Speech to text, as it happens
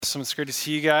Awesome, it's great to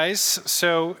see you guys.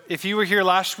 So if you were here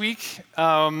last week,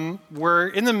 we're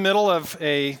in the middle of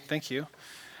a,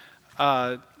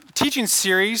 teaching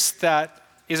series that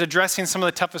is addressing some of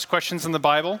the toughest questions in the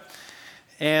Bible.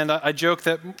 And I joke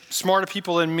that smarter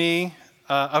people than me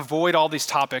avoid all these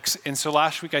topics. And so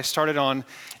last week I started on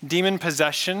demon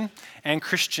possession and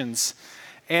Christians.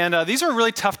 And these are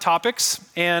really tough topics.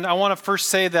 And I want to first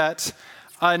say that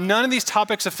none of these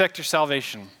topics affect your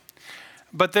salvation.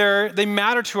 But they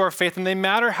matter to our faith, and they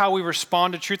matter how we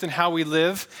respond to truth and how we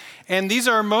live. And these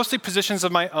are mostly positions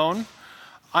of my own.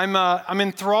 I'm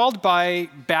enthralled by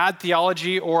bad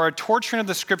theology or a torturing of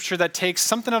the scripture that takes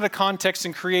something out of context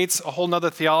and creates a whole nother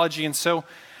theology. And so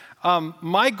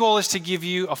my goal is to give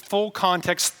you a full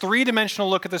context, three-dimensional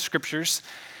look at the scriptures,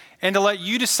 and to let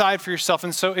you decide for yourself.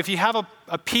 And so if you have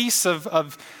a piece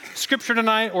of scripture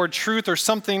tonight or truth or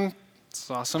something, it's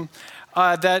awesome,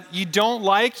 that you don't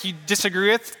like, you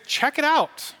disagree with, check it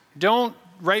out. Don't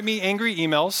write me angry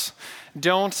emails.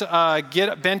 Don't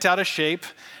get bent out of shape.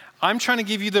 I'm trying to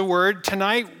give you the word.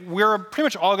 Tonight, we're pretty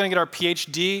much all going to get our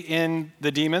PhD in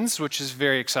the demons, which is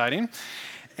very exciting.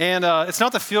 And it's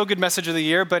not the feel-good message of the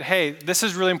year, but hey, this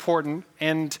is really important,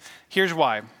 and here's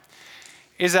why.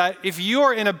 Is that if you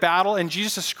are in a battle, and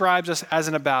Jesus describes us as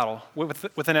in a battle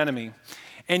with an enemy,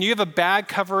 and you have a bag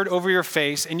covered over your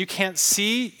face, and you can't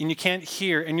see, and you can't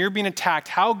hear, and you're being attacked,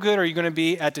 how good are you going to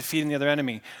be at defeating the other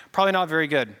enemy? Probably not very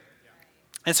good.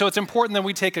 And so it's important that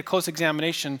we take a close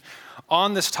examination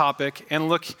on this topic and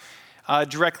look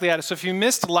directly at it. So if you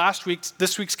missed last week,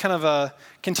 this week's kind of a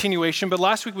continuation, but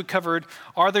last week we covered,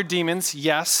 are there demons?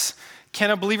 Yes. Can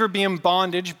a believer be in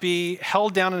bondage, be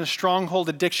held down in a stronghold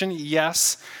addiction?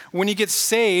 Yes. When you get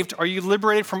saved, are you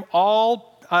liberated from all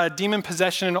demon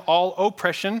possession and all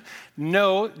oppression?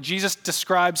 No. Jesus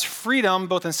describes freedom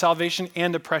both in salvation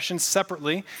and oppression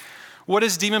separately. What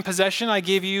is demon possession? I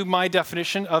gave you my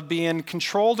definition of being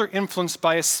controlled or influenced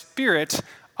by a spirit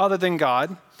other than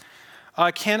God.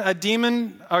 Can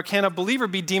a believer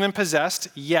be demon possessed?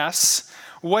 Yes.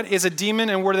 What is a demon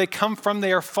and where do they come from?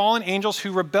 They are fallen angels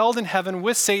who rebelled in heaven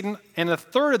with Satan, and a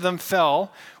third of them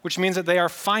fell, which means that they are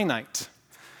finite.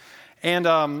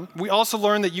 And we also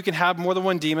learned that you can have more than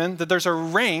one demon, that there's a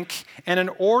rank and an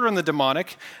order in the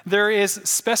demonic. There is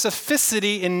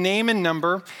specificity in name and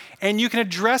number, and you can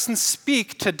address and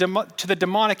speak to the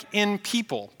demonic in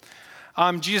people.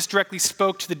 Jesus directly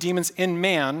spoke to the demons in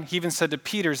man. He even said to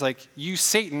Peter, he's like, you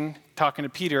Satan, talking to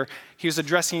Peter, he was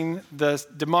addressing the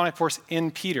demonic force in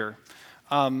Peter.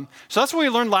 So that's what we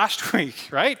learned last week,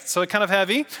 right? So kind of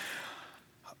heavy.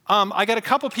 I got a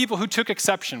couple people who took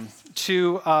exception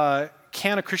to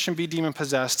can a Christian be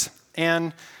demon-possessed?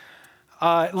 And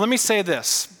let me say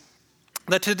this,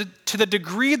 that to the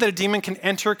degree that a demon can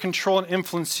enter, control, and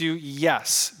influence you,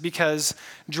 yes, because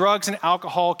drugs and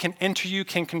alcohol can enter you,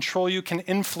 can control you, can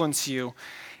influence you.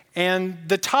 And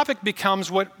the topic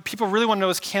becomes what people really want to know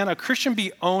is, can a Christian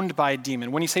be owned by a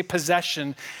demon? When you say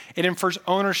possession, it infers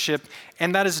ownership,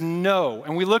 and that is no.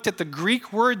 And we looked at the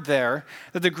Greek word there,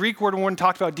 that the Greek word when we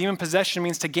talked about demon possession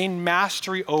means to gain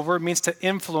mastery over, means to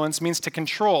influence, means to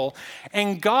control.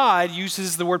 And God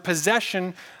uses the word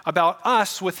possession about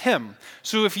us with him.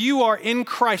 So if you are in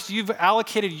Christ, you've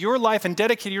allocated your life and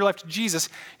dedicated your life to Jesus,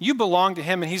 you belong to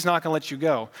him and he's not going to let you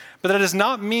go. But that does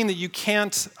not mean that you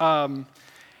can't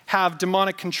have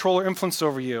demonic control or influence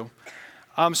over you.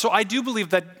 So I do believe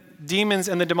that demons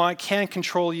and the demonic can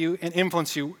control you and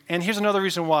influence you. And here's another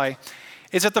reason why,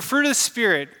 is that the fruit of the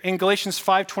Spirit in Galatians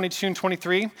 5:22 and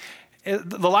 23,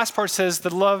 the last part says the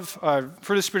fruit of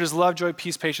the Spirit is love, joy,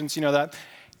 peace, patience, you know that,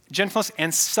 gentleness,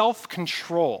 and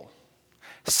self-control.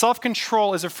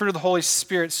 Self-control is a fruit of the Holy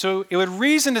Spirit. So it would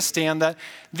reason to stand that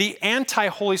the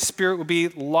anti-Holy Spirit would be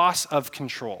loss of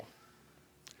control.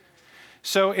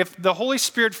 So if the Holy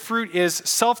Spirit fruit is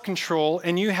self-control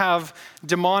and you have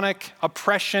demonic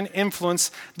oppression, influence,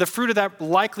 the fruit of that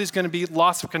likely is going to be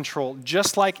loss of control,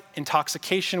 just like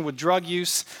intoxication with drug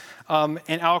use and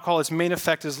alcohol, its main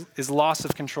effect is loss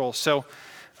of control. So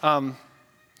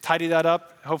tidy that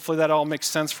up. Hopefully that all makes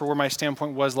sense for where my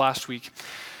standpoint was last week.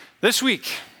 This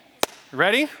week,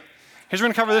 ready? Here's what we're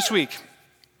going to cover this week,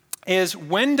 is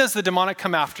when does the demonic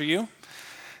come after you?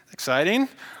 Exciting.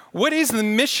 What is the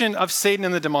mission of Satan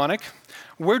and the demonic?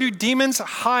 Where do demons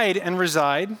hide and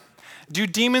reside? Do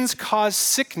demons cause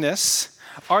sickness?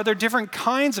 Are there different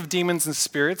kinds of demons and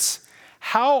spirits?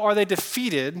 How are they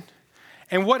defeated?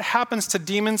 And what happens to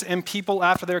demons and people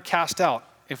after they're cast out,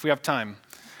 if we have time?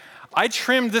 I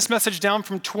trimmed this message down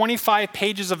from 25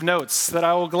 pages of notes that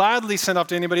I will gladly send off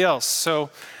to anybody else. So,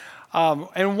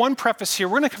 and one preface here,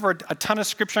 we're going to cover a ton of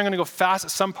scripture. I'm going to go fast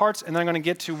at some parts, and then I'm going to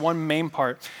get to one main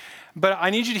part. But I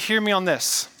need you to hear me on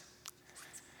this,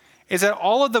 is that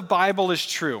all of the Bible is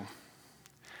true,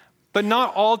 but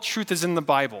not all truth is in the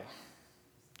Bible.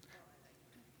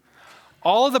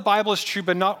 All of the Bible is true,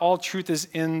 but not all truth is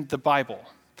in the Bible.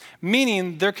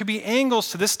 Meaning there could be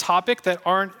angles to this topic that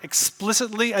aren't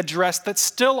explicitly addressed that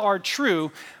still are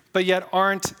true, but yet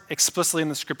aren't explicitly in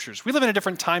the scriptures. We live in a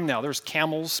different time now. There's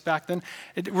camels back then.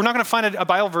 We're not going to find a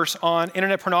Bible verse on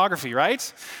internet pornography,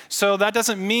 right? So that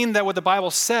doesn't mean that what the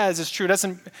Bible says is true. It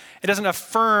doesn't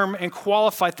affirm and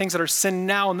qualify things that are sin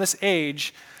now in this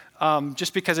age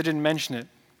just because it didn't mention it.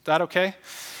 Is that okay?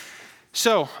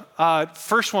 So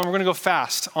first one, we're going to go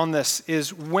fast on this,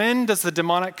 is when does the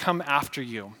demonic come after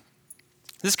you?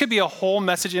 This could be a whole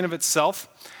message in of itself.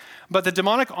 But the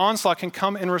demonic onslaught can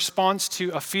come in response to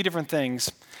a few different things.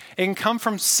 It can come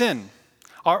from sin,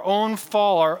 our own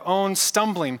fall, our own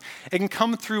stumbling. It can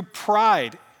come through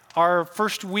pride. Our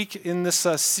first week in this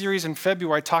series in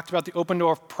February, I talked about the open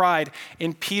door of pride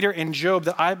in Peter and Job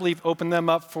that I believe opened them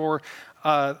up for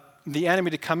the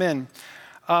enemy to come in.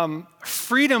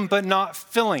 Freedom but not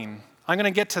filling. I'm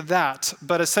going to get to that.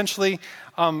 But essentially,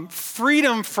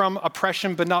 freedom from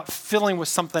oppression but not filling with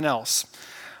something else.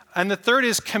 And the third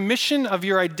is commission of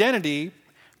your identity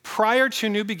prior to a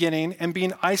new beginning and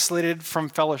being isolated from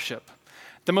fellowship.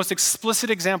 The most explicit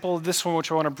example of this one,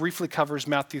 which I want to briefly cover, is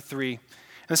Matthew 3. And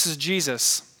this is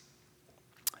Jesus.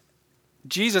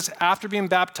 Jesus, after being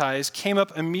baptized, came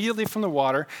up immediately from the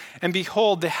water, and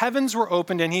behold, the heavens were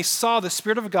opened, and he saw the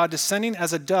Spirit of God descending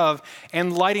as a dove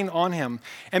and lighting on him.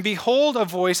 And behold, a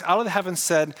voice out of the heavens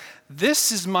said,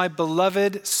 "This is my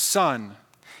beloved Son,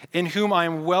 in whom I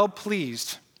am well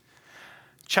pleased."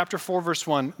 Chapter 4, verse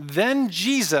 1, "Then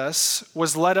Jesus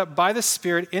was led up by the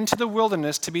Spirit into the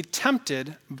wilderness to be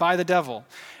tempted by the devil.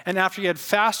 And after he had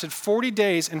fasted 40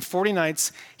 days and 40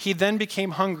 nights, he then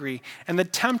became hungry. And the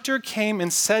tempter came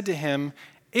and said to him,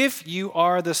 'If you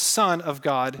are the Son of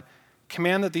God,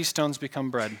 command that these stones become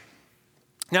bread.'"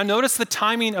 Now notice the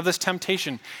timing of this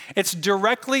temptation. It's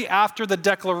directly after the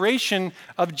declaration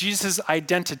of Jesus'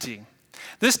 identity.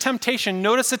 This temptation,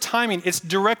 notice the timing, it's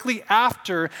directly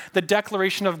after the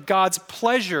declaration of God's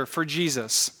pleasure for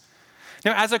Jesus.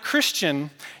 Now, as a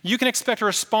Christian, you can expect a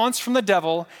response from the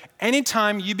devil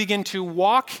anytime you begin to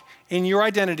walk in your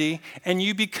identity and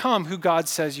you become who God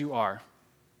says you are.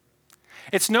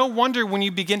 It's no wonder when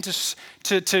you begin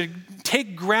to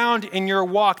take ground in your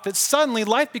walk that suddenly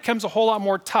life becomes a whole lot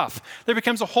more tough. There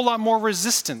becomes a whole lot more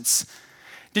resistance.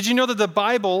 Did you know that the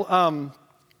Bible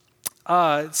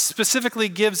specifically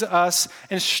gives us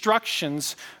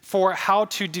instructions for how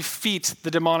to defeat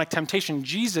the demonic temptation?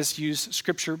 Jesus used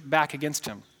Scripture back against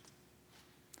him.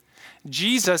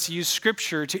 Jesus used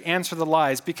Scripture to answer the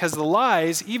lies, because the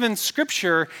lies, even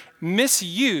Scripture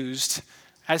misused,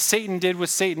 as Satan did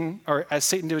with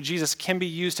Jesus, can be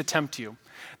used to tempt you.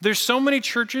 There's so many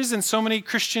churches and so many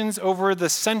Christians over the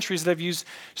centuries that have used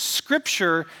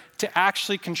Scripture to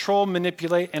actually control,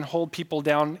 manipulate, and hold people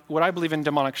down, what I believe in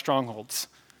demonic strongholds.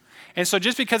 And so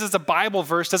just because it's a Bible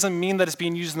verse doesn't mean that it's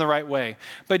being used in the right way.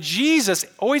 But Jesus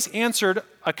always answered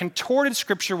a contorted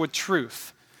Scripture with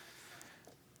truth.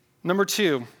 Number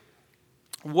 2,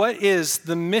 what is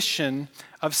the mission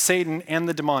of Satan and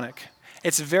the demonic?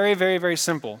 It's very, very, very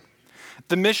simple.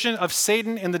 The mission of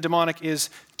Satan and the demonic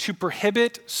is to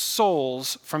prohibit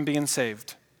souls from being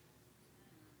saved.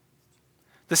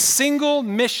 The single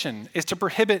mission is to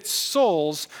prohibit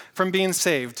souls from being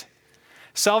saved.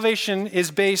 Salvation is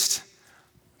based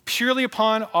purely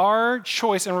upon our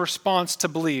choice and response to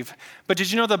believe. But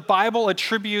did you know the Bible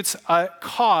attributes a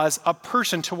cause, a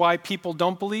person, to why people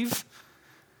don't believe?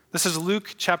 This is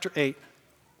Luke chapter 8.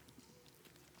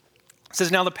 It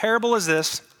says, "Now the parable is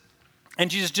this," and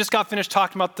Jesus just got finished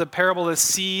talking about the parable of the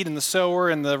seed and the sower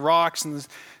and the rocks and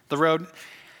the road.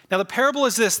 "Now the parable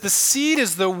is this: the seed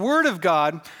is the word of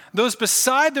God. Those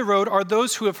beside the road are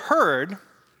those who have heard.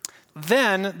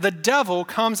 Then the devil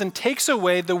comes and takes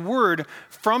away the word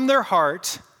from their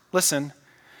heart," listen,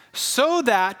 "so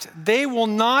that they will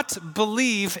not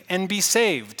believe and be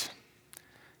saved."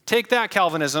 Take that,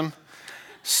 Calvinism.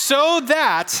 "So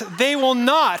that they will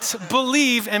not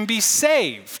believe and be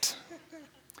saved."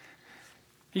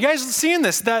 You guys are seeing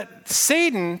this, that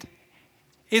Satan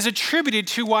is attributed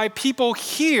to why people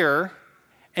hear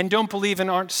and don't believe and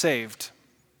aren't saved.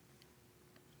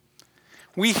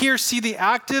 We here see the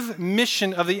active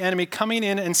mission of the enemy coming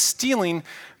in and stealing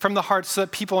from the heart so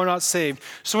that people are not saved.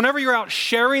 So whenever you're out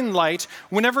sharing light,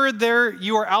 whenever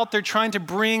you are out there trying to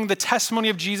bring the testimony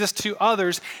of Jesus to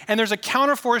others, and there's a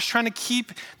counterforce trying to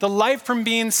keep the light from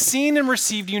being seen and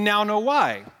received, you now know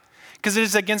why. Because it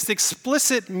is against the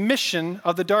explicit mission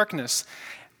of the darkness.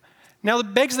 Now,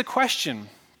 it begs the question,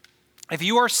 if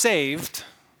you are saved,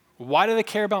 why do they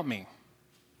care about me?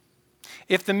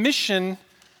 If the mission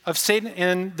of Satan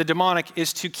and the demonic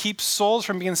is to keep souls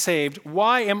from being saved,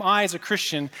 why am I, as a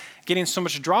Christian, getting so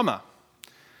much drama?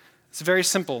 It's very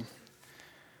simple.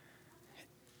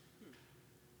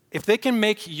 If they can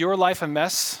make your life a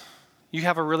mess, you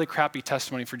have a really crappy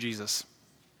testimony for Jesus.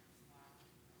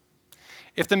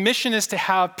 If the mission is to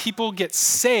have people get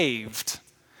saved,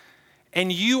 and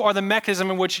you are the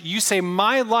mechanism in which you say,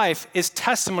 my life is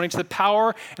testimony to the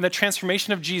power and the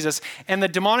transformation of Jesus, and the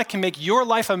demonic can make your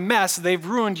life a mess, they've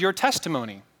ruined your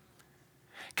testimony.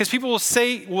 Because people will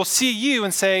see you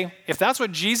and say, if that's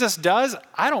what Jesus does,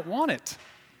 I don't want it.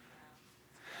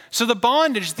 So the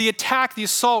bondage, the attack, the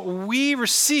assault we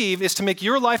receive is to make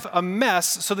your life a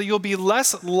mess so that you'll be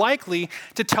less likely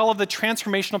to tell of the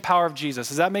transformational power of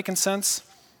Jesus. Is that making sense?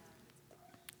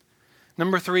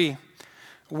 Number 3,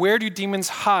 where do demons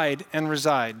hide and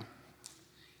reside?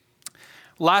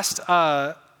 Last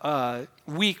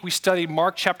week, we studied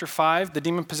Mark chapter 5, the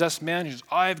demon-possessed man who's,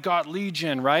 I've got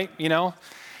legion, right? You know?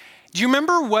 Do you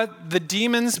remember what the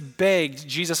demons begged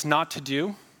Jesus not to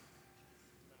do?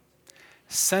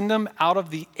 Send them out of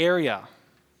the area.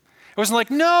 It wasn't like,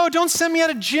 no, don't send me out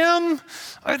of gym.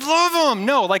 I love them.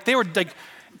 No, like they were like,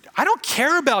 I don't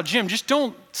care about gym. Just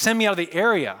don't send me out of the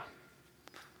area.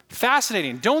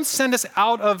 Fascinating. Don't send us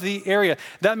out of the area.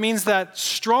 That means that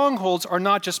strongholds are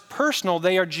not just personal,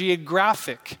 they are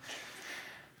geographic.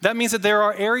 That means that there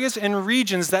are areas and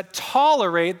regions that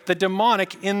tolerate the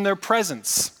demonic in their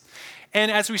presence. And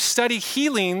as we study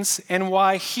healings and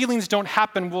why healings don't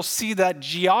happen, we'll see that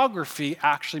geography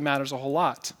actually matters a whole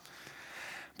lot.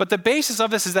 But the basis of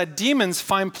this is that demons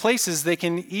find places they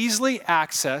can easily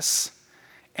access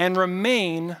and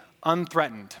remain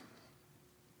unthreatened.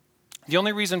 The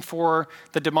only reason for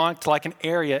the demonic to like an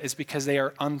area is because they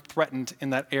are unthreatened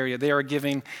in that area. They are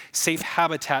giving safe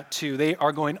habitat to. They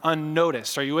are going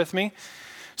unnoticed. Are you with me?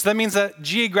 So that means that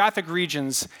geographic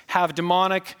regions have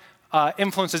demonic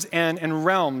influences and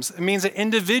realms. It means that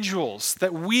individuals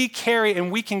that we carry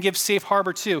and we can give safe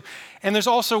harbor to. And there's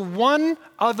also one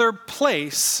other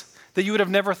place that you would have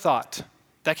never thought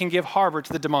that can give harbor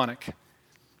to the demonic.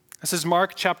 This is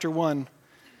Mark chapter 1.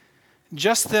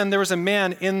 Just then there was a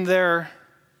man in their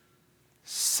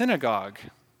synagogue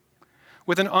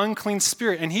with an unclean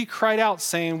spirit, and he cried out,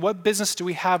 saying, what business do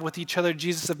we have with each other,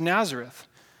 Jesus of Nazareth?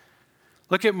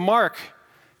 Look at Mark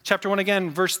chapter 1 again,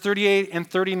 verse 38 and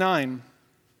 39.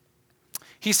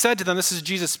 He said to them, this is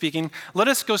Jesus speaking, let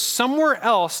us go somewhere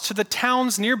else to the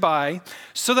towns nearby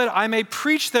so that I may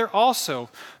preach there also,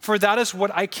 for that is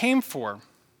what I came for.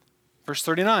 Verse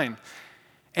 39.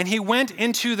 And he went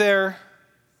into their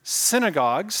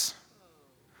synagogues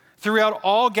throughout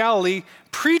all Galilee,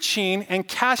 preaching and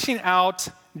casting out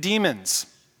demons.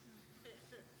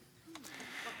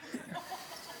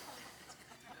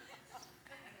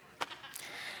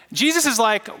 Jesus is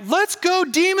like, let's go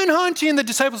demon hunting. The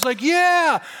disciples are like,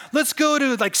 yeah, let's go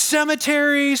to like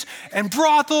cemeteries and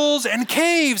brothels and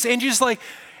caves. And Jesus is like,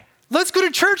 let's go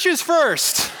to churches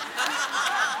first.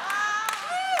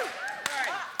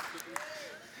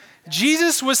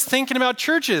 Jesus was thinking about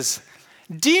churches.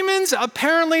 Demons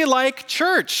apparently like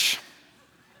church.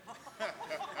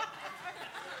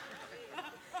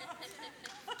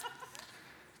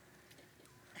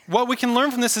 What we can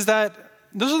learn from this is that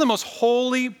those are the most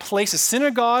holy places.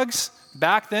 Synagogues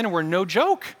back then were no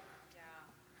joke. Yeah.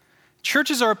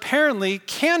 Churches are apparently,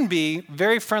 can be,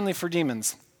 very friendly for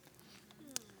demons.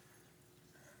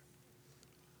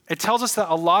 It tells us that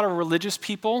a lot of religious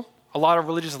people, a lot of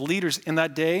religious leaders in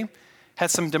that day had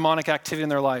some demonic activity in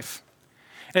their life.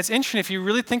 And it's interesting if you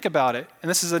really think about it, and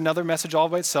this is another message all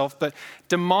by itself, but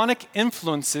demonic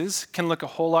influences can look a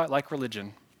whole lot like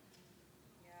religion.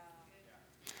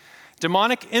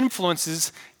 Demonic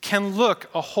influences can look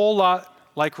a whole lot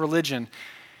like religion.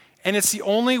 And it's the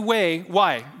only way,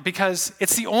 why? Because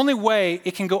it's the only way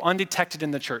it can go undetected in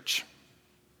the church.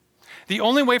 The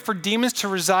only way for demons to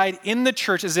reside in the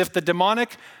church is if the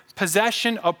demonic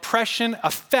possession, oppression,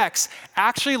 effects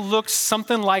actually looks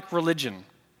something like religion.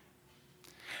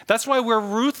 That's why we're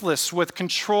ruthless with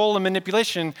control and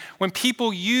manipulation. When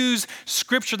people use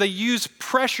scripture, they use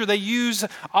pressure, they use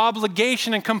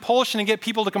obligation and compulsion to get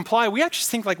people to comply. We actually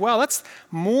think like, wow, that's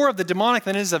more of the demonic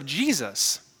than it is of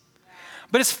Jesus.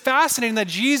 But it's fascinating that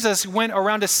Jesus went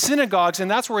around to synagogues and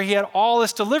that's where he had all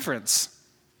this deliverance.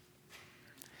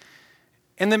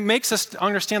 And that makes us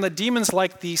understand that demons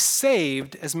like the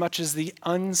saved as much as the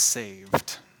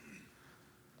unsaved.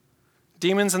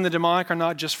 Demons and the demonic are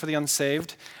not just for the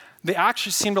unsaved. They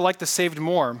actually seem to like the saved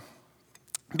more.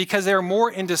 because they are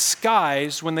more in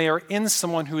disguise when they are in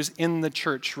someone who is in the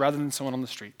church rather than someone on the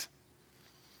street.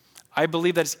 I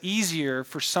believe that it's easier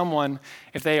for someone,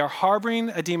 if they are harboring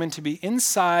a demon, to be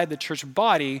inside the church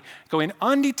body, going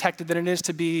undetected, than it is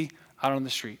to be out on the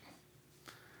street.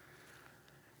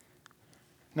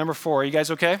 Number 4, are you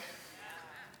guys okay?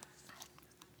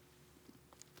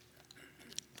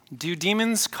 Do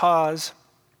demons cause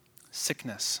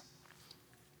sickness?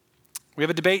 We have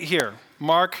a debate here.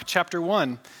 Mark chapter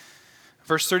 1,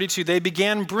 verse 32. They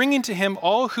began bringing to him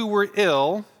all who were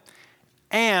ill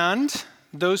and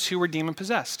those who were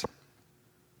demon-possessed.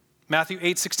 Matthew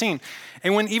 8:16.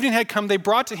 And when evening had come, they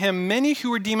brought to him many who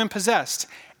were demon-possessed,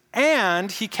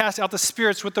 and he cast out the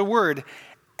spirits with the word,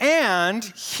 and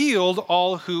healed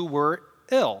all who were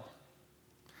ill.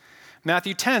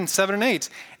 Matthew 10:7 and 8.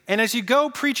 And as you go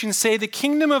preaching, say, the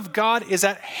kingdom of God is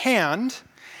at hand.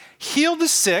 Heal the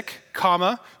sick,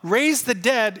 raise the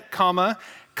dead,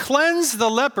 cleanse the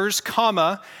lepers,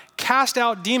 cast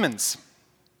out demons.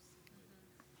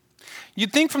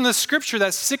 You'd think from the scripture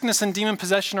that sickness and demon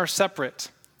possession are separate.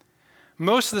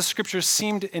 Most of the scriptures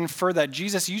seem to infer that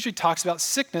Jesus usually talks about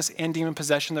sickness and demon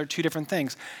possession. They're two different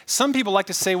things. Some people like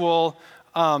to say,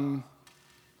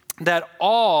 that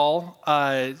all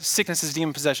sickness is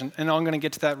demon possession, and I'm going to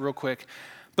get to that real quick.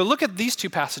 But look at these two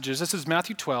passages. This is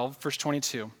Matthew 12, verse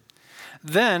 22.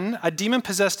 Then a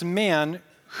demon-possessed man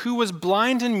who was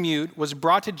blind and mute was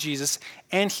brought to Jesus,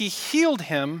 and he healed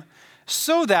him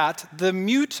so that the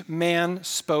mute man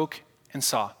spoke and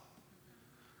saw.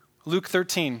 Luke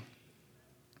 13,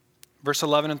 verse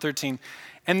 11 and 13.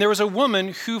 And there was a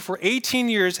woman who for 18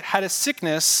 years had a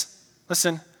sickness,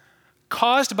 listen,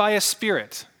 caused by a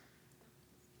spirit.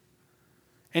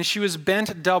 And she was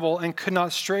bent double and could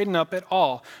not straighten up at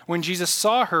all. When Jesus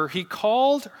saw her, he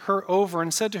called her over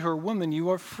and said to her, "Woman, you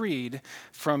are freed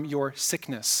from your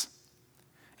sickness."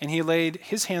 And he laid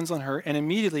his hands on her, and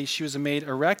immediately she was made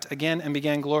erect again and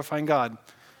began glorifying God.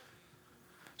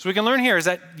 So we can learn here is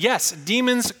that, yes,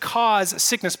 demons cause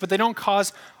sickness, but they don't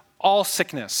cause all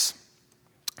sickness.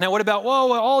 Now, what about,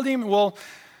 all demons? Well,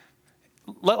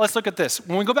 let's look at this.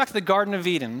 When we go back to the Garden of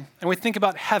Eden and we think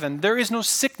about heaven, there is no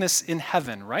sickness in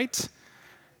heaven, right?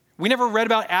 We never read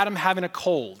about Adam having a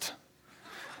cold.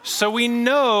 So we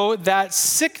know that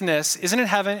sickness isn't in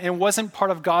heaven and wasn't part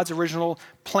of God's original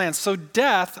plan. So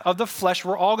death of the flesh,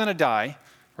 we're all going to die,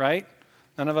 right?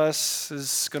 None of us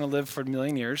is going to live for a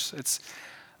million years.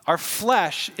 Our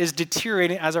flesh is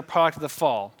deteriorating as a product of the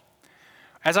fall.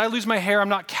 As I lose my hair, I'm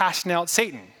not casting out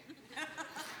Satan.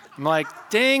 I'm like,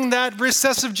 dang that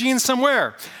recessive gene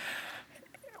somewhere.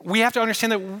 We have to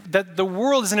understand that the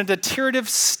world is in a deteriorative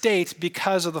state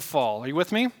because of the fall. Are you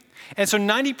with me? And so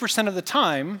 90% of the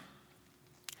time,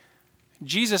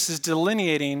 Jesus is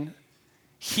delineating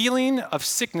healing of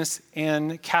sickness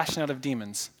and casting out of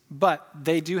demons. But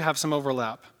they do have some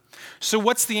overlap. So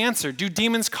what's the answer? Do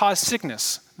demons cause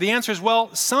sickness? The answer is,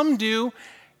 some do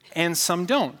and some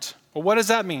don't. Well, what does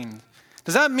that mean?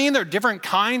 Does that mean there are different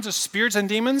kinds of spirits and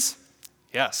demons?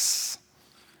 Yes.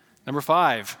 Number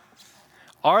 5,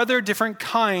 are there different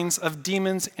kinds of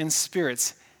demons and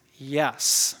spirits?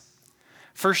 Yes.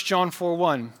 1 John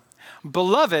 4:1,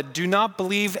 Beloved, do not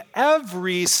believe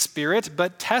every spirit,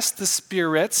 but test the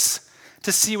spirits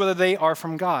to see whether they are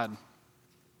from God.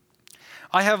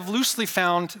 I have loosely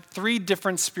found 3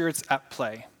 different spirits at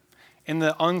play in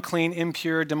the unclean,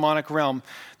 impure, demonic realm.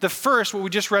 The first, what we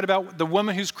just read about, the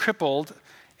woman who's crippled,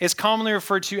 is commonly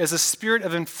referred to as a spirit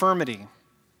of infirmity.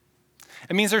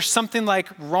 It means there's something like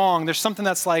wrong. There's something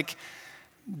that's like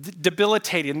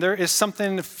debilitating. There is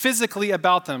something physically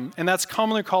about them, and that's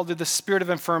commonly called the spirit of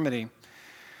infirmity.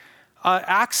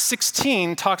 Acts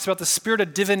 16 talks about the spirit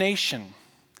of divination.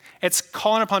 It's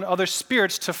calling upon other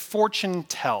spirits to fortune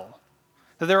tell.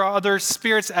 That there are other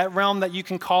spirits at realm that you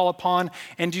can call upon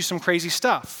and do some crazy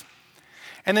stuff.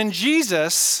 And then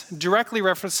Jesus directly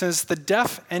references the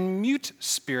deaf and mute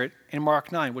spirit in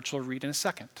Mark 9, which we'll read in a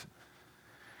second.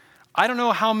 I don't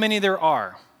know how many there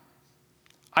are.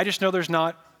 I just know there's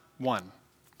not one.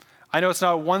 I know it's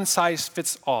not one size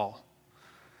fits all.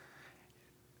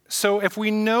 So if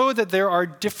we know that there are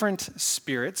different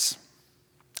spirits,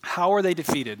 how are they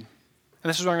defeated? And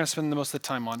this is what I'm going to spend the most of the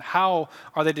time on. How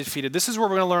are they defeated? This is where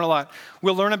we're going to learn a lot.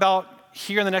 We'll learn about,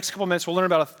 here in the next couple minutes, we'll learn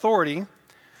about authority.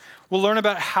 We'll learn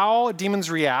about how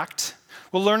demons react.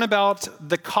 We'll learn about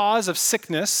the cause of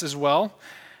sickness as well.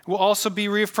 We'll also be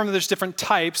reaffirmed that there's different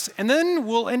types. And then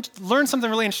we'll learn something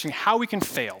really interesting, how we can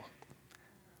fail.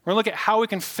 We're going to look at how we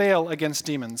can fail against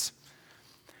demons.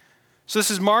 So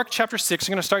this is Mark chapter 6.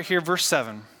 I'm going to start here, verse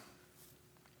 7.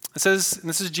 It says, and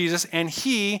this is Jesus, and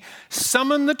he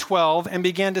summoned the 12 and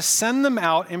began to send them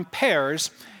out in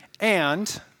pairs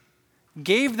and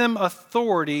gave them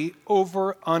authority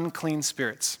over unclean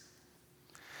spirits.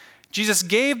 Jesus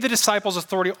gave the disciples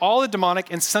authority, all the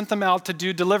demonic, and sent them out to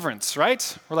do deliverance,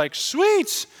 right? We're like,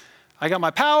 sweet, I got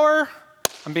my power,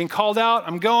 I'm being called out,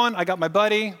 I'm going, I got my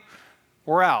buddy,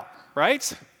 we're out,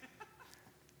 right?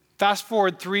 Fast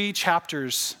forward 3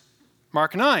 chapters,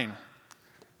 Mark 9,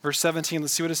 verse 17,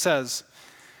 let's see what it says.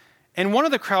 And one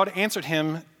of the crowd answered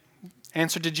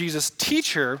to Jesus,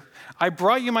 "Teacher, I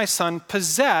brought you my son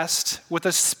possessed with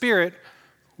a spirit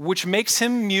which makes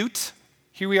him mute."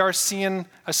 Here we are seeing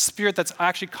a spirit that's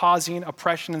actually causing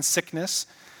oppression and sickness.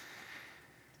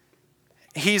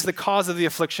 He's the cause of the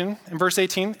affliction. In verse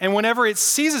 18, and whenever it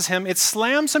seizes him, it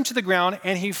slams him to the ground,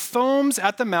 and he foams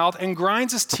at the mouth and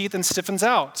grinds his teeth and stiffens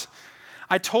out.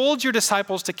 I told your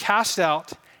disciples to cast it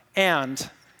out, and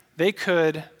they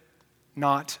could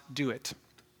not do it.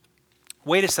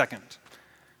 Wait a second.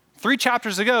 3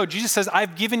 chapters ago, Jesus says,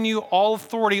 I've given you all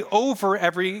authority over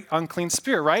every unclean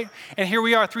spirit, right? And here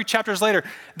we are 3 chapters later.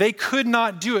 They could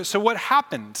not do it. So what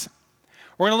happened?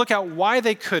 We're going to look at why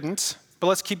they couldn't, but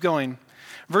let's keep going.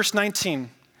 Verse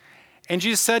 19, and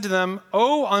Jesus said to them,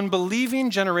 "O unbelieving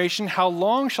generation, how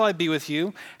long shall I be with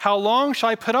you? How long shall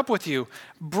I put up with you?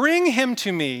 Bring him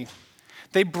to me."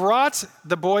 They brought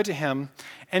the boy to him,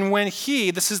 and when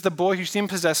he, this is the boy who seemed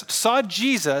possessed, saw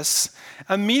Jesus,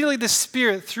 immediately the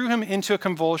spirit threw him into a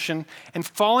convulsion, and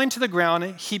falling to the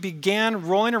ground, he began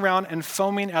rolling around and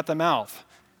foaming at the mouth.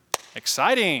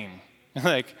 Exciting.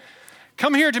 Like,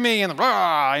 come here to me, and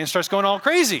rah, and starts going all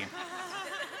crazy.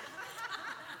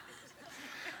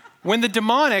 When the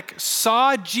demonic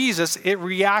saw Jesus, it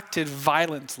reacted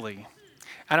violently.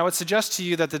 And I would suggest to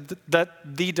you that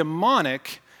the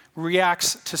demonic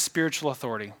reacts to spiritual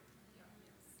authority.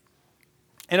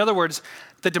 In other words,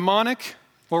 the demonic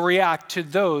will react to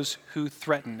those who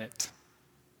threaten it.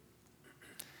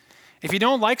 If you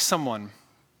don't like someone,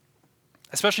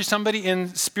 especially somebody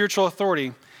in spiritual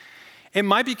authority, it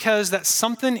might be because that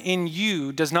something in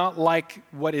you does not like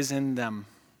what is in them.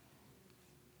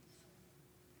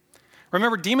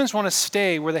 Remember, demons want to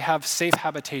stay where they have safe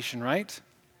habitation, right?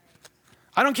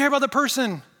 I don't care about the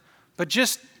person, but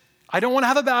just, I don't want to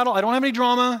have a battle. I don't have any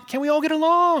drama. Can we all get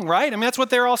along, right? I mean, that's what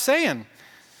they're all saying.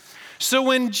 So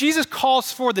when Jesus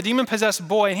calls for the demon-possessed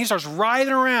boy and he starts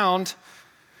writhing around,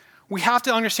 we have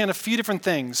to understand a few different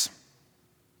things.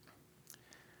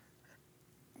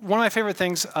 One of my favorite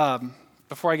things,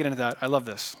 before I get into that, I love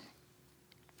this.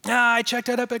 I checked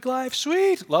out Epic Life,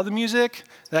 sweet, love the music.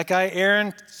 That guy,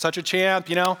 Aaron, such a champ,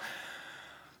 you know.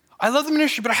 I love the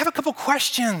ministry, but I have a couple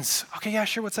questions. Okay, yeah,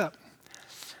 sure, what's up?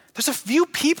 There's a few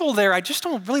people there I just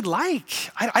don't really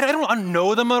like. I don't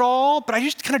know them at all, but I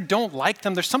just kind of don't like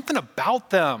them. There's something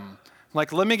about them.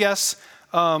 Like, let me guess,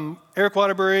 Eric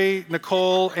Waterbury,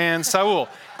 Nicole, and Saul.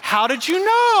 How did you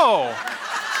know?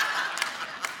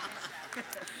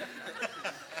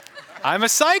 I'm a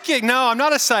psychic. No, I'm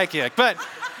not a psychic, but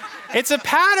it's a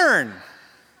pattern.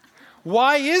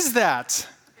 Why is that?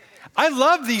 I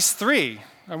love these 3,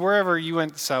 wherever you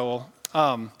went, Saul.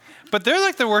 But they're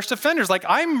like the worst offenders. Like,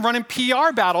 I'm running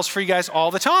PR battles for you guys all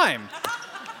the time.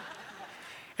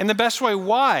 And the best way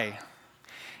why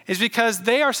is because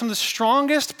they are some of the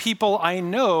strongest people I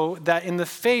know that in the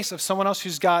face of someone else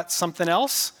who's got something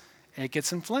else, it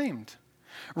gets inflamed.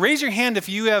 Raise your hand if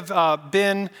you have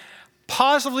been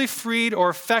positively freed or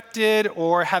affected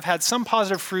or have had some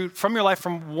positive fruit from your life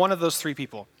from one of those 3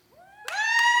 people.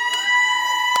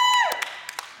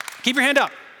 Keep your hand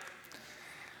up.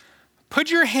 Put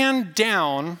your hand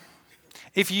down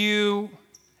if you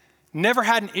never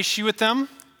had an issue with them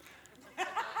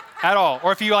at all,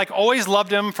 or if you like always loved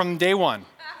them from day one.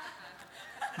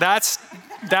 That's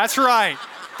right.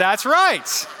 That's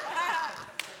right.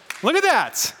 Look at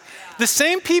that. The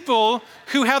same people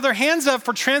who have their hands up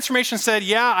for transformation said,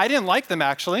 yeah, I didn't like them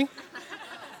actually.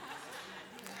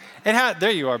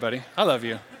 There you are, buddy. I love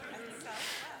you.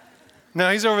 No,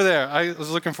 he's over there. I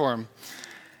was looking for him.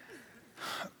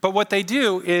 But what they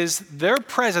do is their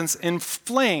presence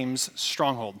inflames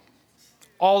stronghold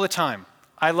all the time.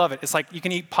 I love it. It's like you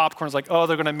can eat popcorn. It's like, oh,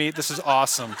 they're going to meet. This is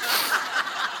awesome.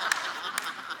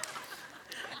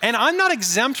 And I'm not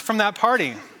exempt from that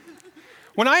party.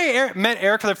 When I met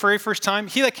Eric for the very first time,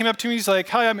 he came up to me. He's like,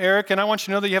 hi, I'm Eric, and I want you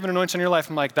to know that you have an anointing in your life.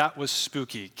 I'm like, that was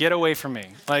spooky. Get away from me.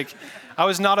 Like, I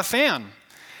was not a fan.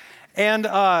 And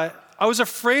I was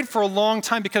afraid for a long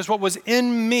time because what was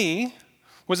in me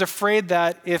was afraid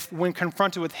that if, when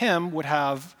confronted with him, would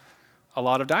have a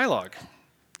lot of dialogue.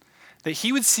 That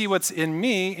he would see what's in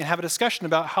me and have a discussion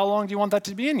about how long do you want that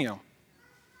to be in you?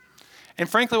 and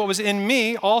frankly, what was in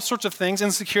me, all sorts of things,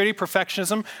 insecurity,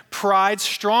 perfectionism, pride,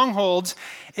 strongholds,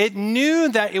 it knew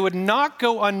that it would not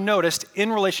go unnoticed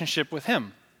in relationship with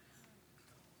him.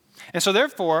 And so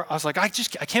therefore, I was like, I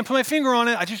can't put my finger on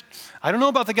it. I don't know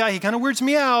about the guy. He kind of weirds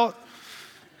me out.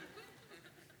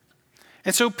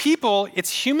 And so people,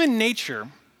 it's human nature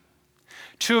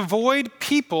to avoid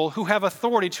people who have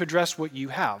authority to address what you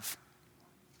have.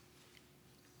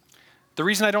 The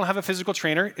reason I don't have a physical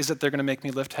trainer is that they're going to make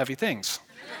me lift heavy things.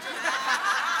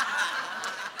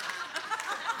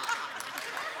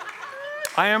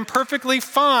 I am perfectly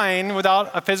fine without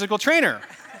a physical trainer.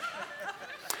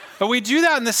 But we do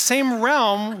that in the same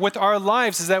realm with our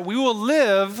lives, is that we will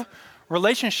live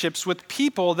relationships with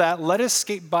people that let us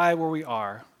skate by where we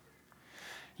are.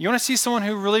 You want to see someone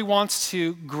who really wants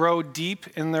to grow deep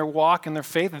in their walk and their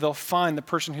faith, they'll find the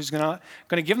person who's going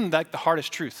to give them the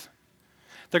hardest truth.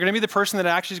 They're going to be the person that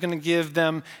actually is going to give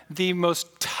them the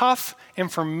most tough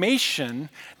information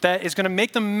that is going to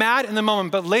make them mad in the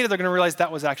moment, but later they're going to realize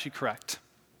that was actually correct.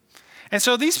 And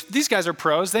so these guys are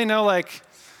pros. They know, like,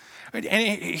 and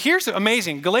here's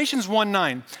amazing. Galatians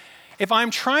 1:9. If I'm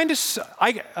trying to,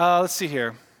 let's see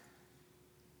here.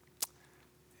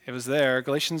 It was there,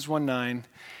 Galatians 1:9.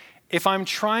 If I'm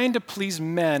trying to please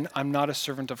men, I'm not a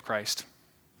servant of Christ.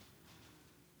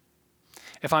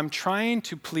 If I'm trying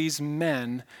to please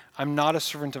men, I'm not a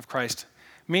servant of Christ.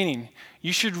 Meaning,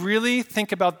 you should really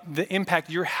think about the impact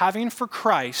you're having for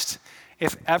Christ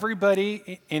if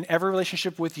everybody in every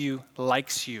relationship with you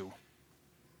likes you.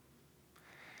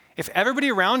 If everybody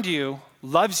around you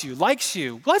loves you, likes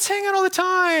you, let's hang out all the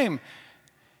time,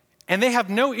 and they have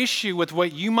no issue with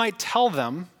what you might tell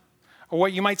them or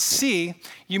what you might see,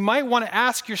 you might want to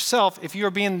ask yourself if you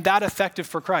are being that effective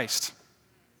for Christ.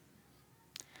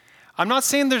 I'm not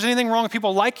saying there's anything wrong with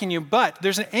people liking you, but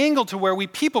there's an angle to where we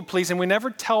people please and we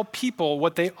never tell people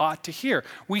what they ought to hear.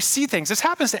 We see things. This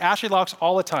happens to Ashley Laux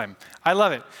all the time. I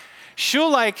love it.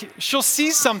 She'll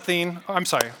see something. Oh, I'm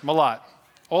sorry, Malat.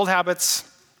 Old habits.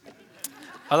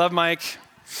 I love Mike.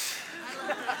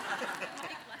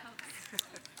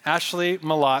 Ashley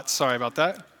Malat, sorry about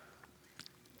that.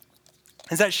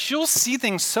 Is that she'll see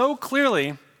things so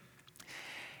clearly,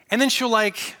 and then she'll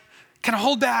kind of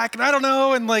hold back, and I don't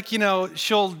know, and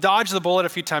she'll dodge the bullet a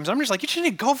few times. I'm just like, you just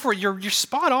need to go for it. You're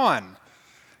spot on.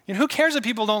 Who cares if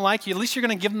people don't like you? At least you're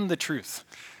going to give them the truth.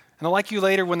 And they'll like you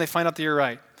later when they find out that you're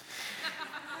right.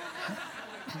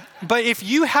 But if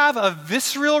you have a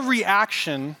visceral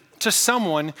reaction to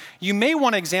someone, you may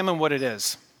want to examine what it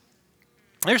is.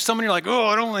 There's someone you're like,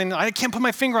 I can't put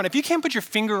my finger on it. If you can't put your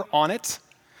finger on it,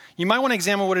 you might want to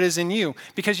examine what it is in you,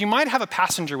 because you might have a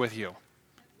passenger with you,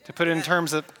 to put it in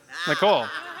terms of Nicole.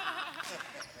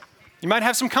 You might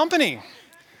have some company.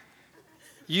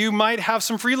 You might have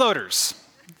some freeloaders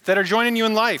that are joining you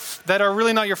in life that are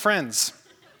really not your friends.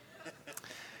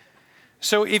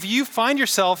 So if you find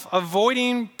yourself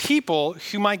avoiding people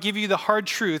who might give you the hard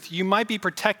truth, you might be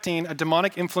protecting a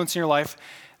demonic influence in your life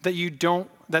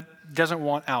that doesn't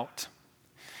want out.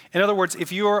 In other words,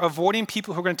 if you are avoiding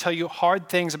people who are going to tell you hard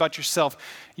things about yourself,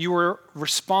 you are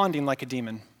responding like a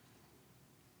demon.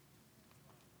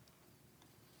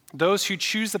 Those who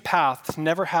choose the path to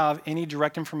never have any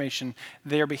direct information,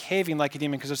 they are behaving like a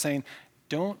demon because they're saying,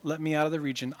 don't let me out of the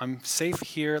region. I'm safe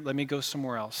here. Let me go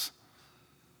somewhere else.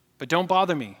 But don't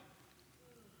bother me.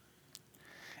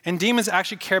 And demons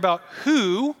actually care about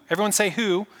who, everyone say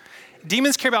who.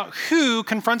 Demons care about who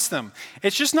confronts them.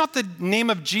 It's just not the name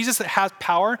of Jesus that has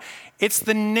power. It's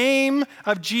the name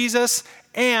of Jesus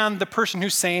and the person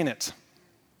who's saying it.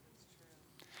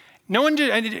 No one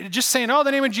just saying,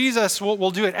 the name of Jesus will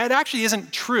do it. It actually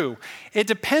isn't true. It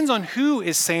depends on who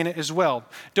is saying it as well.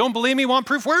 Don't believe me, want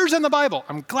proof? Where's it in the Bible?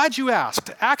 I'm glad you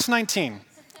asked. Acts 19,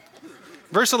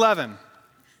 verse 11.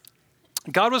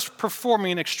 God was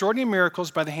performing extraordinary miracles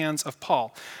by the hands of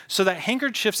Paul, so that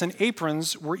handkerchiefs and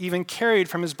aprons were even carried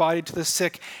from his body to the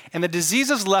sick, and the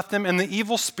diseases left them, and the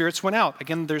evil spirits went out.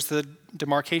 Again, there's the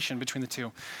demarcation between the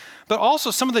two. But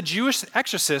also some of the Jewish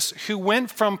exorcists who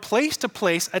went from place to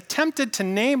place attempted to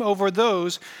name over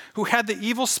those who had the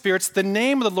evil spirits the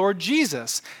name of the Lord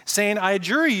Jesus, saying, I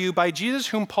adjure you by Jesus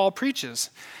whom Paul preaches.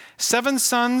 7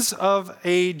 sons of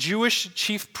a Jewish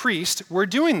chief priest were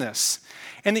doing this.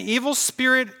 And the evil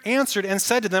spirit answered and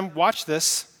said to them, watch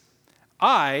this,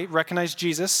 I recognize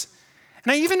Jesus,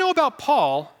 and I even know about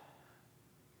Paul,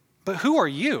 but who are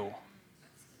you?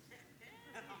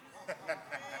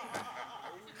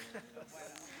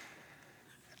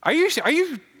 Are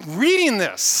you reading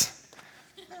this?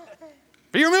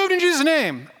 Be removed in Jesus'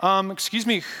 name. Excuse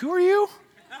me, who are you?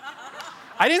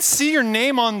 I didn't see your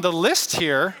name on the list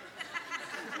here.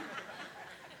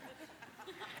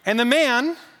 And the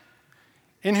man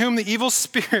in whom the evil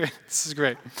spirit, this is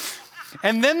great.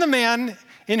 And then the man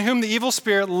in whom the evil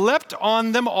spirit leapt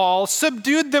on them all,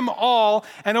 subdued them all,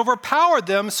 and overpowered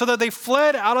them so that they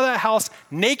fled out of that house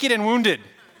naked and wounded.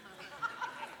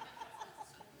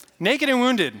 Naked and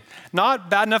wounded. Not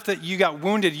bad enough that you got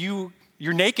wounded,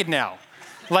 you're naked now.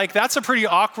 Like, that's a pretty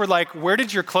awkward, like, where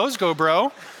did your clothes go,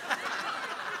 bro?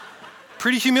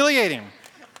 Pretty humiliating.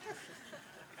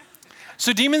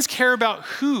 So demons care about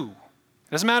who.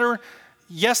 It doesn't matter,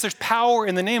 yes, there's power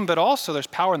in the name, but also there's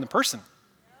power in the person.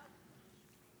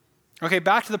 Okay,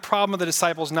 back to the problem of the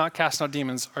disciples not casting out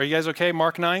demons. Are you guys okay?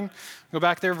 Mark 9, go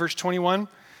back there, verse 21.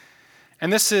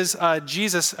 And this is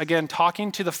Jesus, again,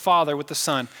 talking to the Father with the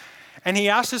Son. And he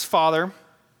asked his Father,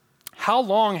 how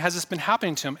long has this been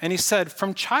happening to him? And he said,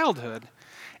 from childhood.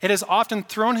 It has often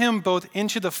thrown him both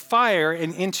into the fire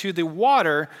and into the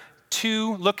water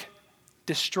to, look,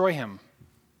 destroy him.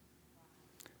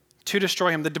 To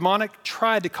destroy him. The demonic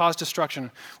tried to cause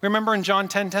destruction. Remember in John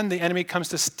 10:10, the enemy comes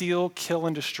to steal, kill,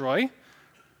 and destroy.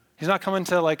 He's not coming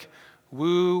to like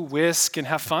woo, whisk, and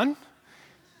have fun.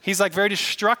 He's like very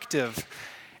destructive.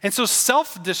 And so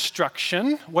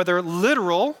self-destruction, whether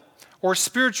literal or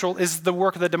spiritual, is the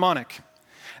work of the demonic.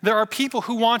 There are people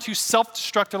who want to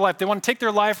self-destruct their life. They want to take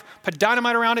their life, put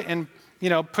dynamite around it, and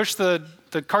push the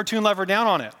cartoon lever down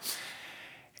on it.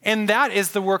 And that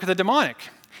is the work of the demonic.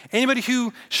 Anybody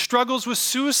who struggles with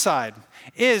suicide,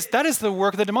 that is the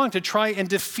work of the demonic, to try and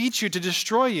defeat you, to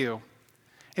destroy you.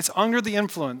 It's under the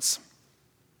influence.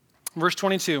 Verse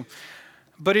 22,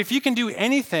 but if you can do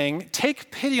anything,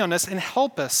 take pity on us and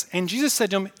help us. And Jesus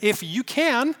said to him, if you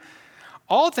can,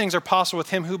 all things are possible with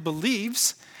him who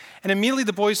believes. And immediately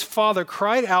the boy's father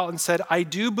cried out and said, I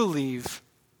do believe.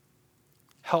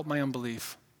 Help my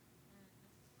unbelief.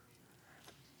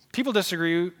 People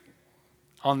disagree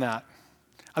on that.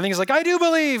 I think he's like, I do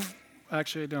believe.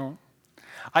 Actually, I don't.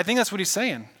 I think that's what he's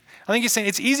saying. I think he's saying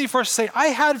it's easy for us to say, I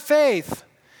had faith.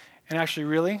 And actually,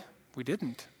 really, we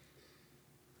didn't.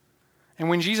 And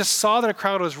when Jesus saw that a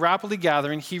crowd was rapidly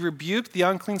gathering, he rebuked the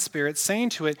unclean spirit, saying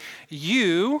to it,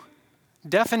 you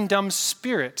deaf and dumb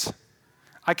spirit,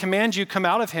 I command you, come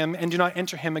out of him and do not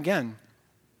enter him again.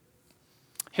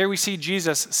 Here we see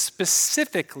Jesus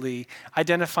specifically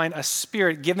identifying a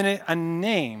spirit, giving it a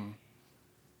name.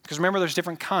 Because remember, there's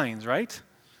different kinds, right?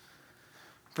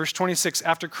 Verse 26,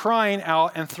 after crying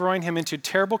out and throwing him into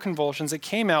terrible convulsions, it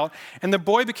came out, and the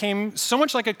boy became so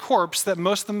much like a corpse that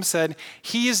most of them said,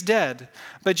 he is dead.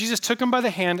 But Jesus took him by the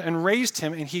hand and raised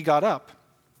him, and he got up.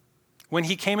 When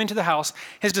he came into the house,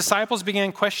 his disciples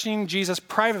began questioning Jesus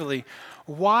privately,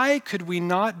 why could we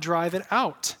not drive it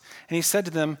out? And he said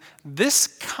to them, this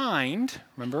kind,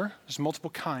 remember, there's multiple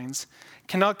kinds,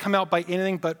 cannot come out by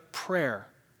anything but prayer.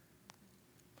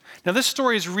 Now, this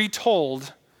story is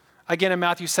retold again in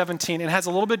Matthew 17 and has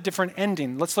a little bit different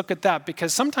ending. Let's look at that,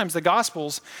 because sometimes the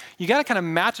Gospels, you got to kind of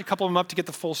match a couple of them up to get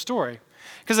the full story.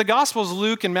 Because the Gospels,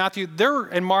 Luke and Matthew,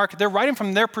 and Mark, they're writing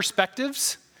from their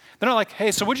perspectives. They're not like,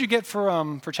 hey, so what did you get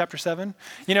for chapter 7?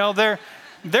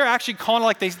 They're actually calling it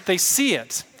like they see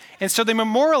it. And so they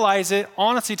memorialize it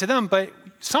honestly to them, but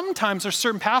sometimes there's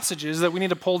certain passages that we need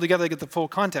to pull together to get the full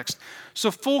context. So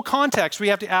full context, we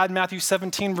have to add Matthew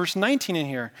 17, verse 19 in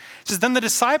here. It says, then the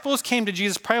disciples came to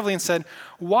Jesus privately and said,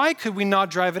 why could we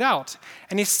not drive it out?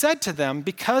 And he said to them,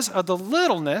 because of the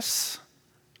littleness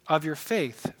of your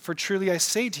faith. For truly I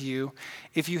say to you,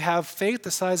 if you have faith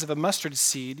the size of a mustard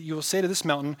seed, you will say to this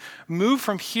mountain, move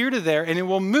from here to there, and it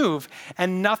will move,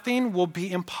 and nothing will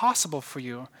be impossible for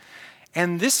you.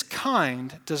 And this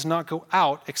kind does not go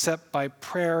out except by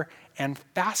prayer and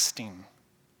fasting.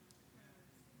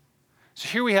 So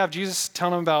here we have Jesus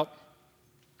telling them about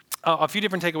a few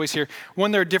different takeaways here.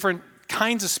 One, there are different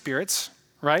kinds of spirits,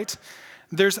 right?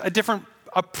 There's a different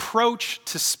approach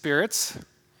to spirits.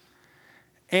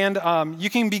 And you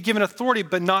can be given authority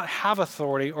but not have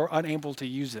authority or unable to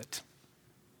use it.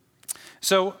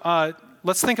 So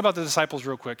let's think about the disciples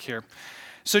real quick here.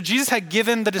 So Jesus had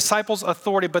given the disciples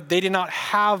authority, but they did not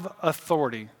have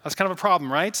authority. That's kind of a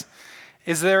problem, right?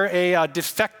 Is there a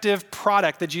defective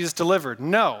product that Jesus delivered?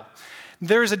 No.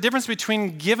 There is a difference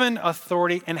between given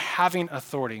authority and having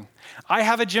authority. I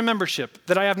have a gym membership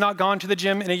that I have not gone to the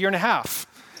gym in a year and a half.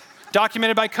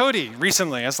 Documented by Cody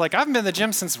recently. I was like, I haven't been to the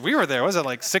gym since we were there. Was it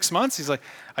like 6 months? He's like,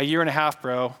 a year and a half,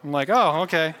 bro. I'm like, oh,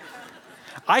 okay.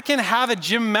 I can have a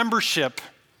gym membership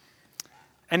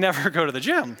and never go to the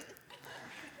gym.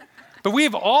 But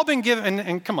we've all been given,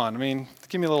 and come on,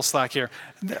 give me a little slack here.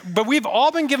 But we've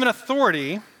all been given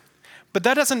authority, but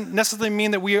that doesn't necessarily mean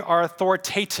that we are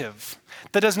authoritative.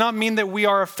 That does not mean that we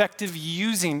are effective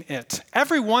using it.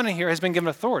 Everyone in here has been given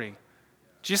authority.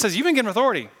 Jesus says, you've been given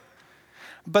authority.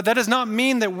 But that does not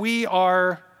mean that we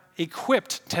are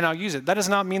equipped to now use it. That does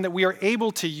not mean that we are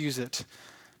able to use it.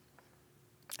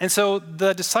 And so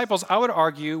the disciples, I would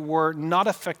argue, were not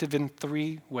effective in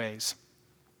 3 ways.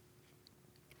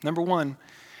 Number 1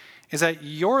 is that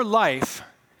your life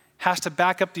has to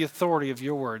back up the authority of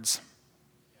your words.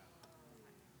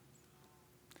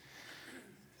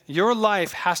 Your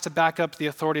life has to back up the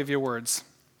authority of your words.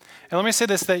 And let me say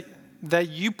this, that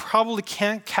you probably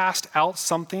can't cast out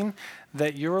something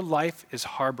that your life is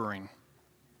harboring.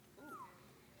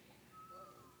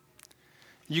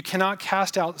 You cannot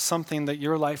cast out something that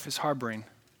your life is harboring.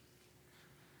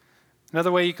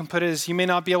 Another way you can put it is you may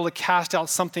not be able to cast out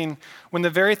something when the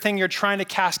very thing you're trying to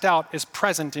cast out is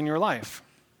present in your life.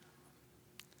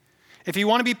 If you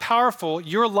want to be powerful,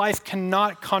 your life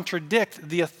cannot contradict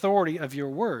the authority of your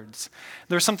words.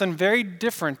 There's something very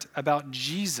different about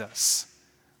Jesus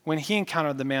when he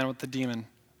encountered the man with the demon.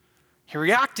 He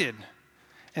reacted.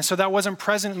 And so that wasn't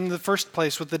present in the first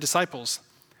place with the disciples.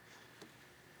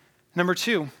 Number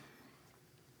 2,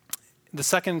 the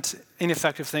second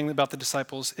ineffective thing about the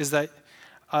disciples is that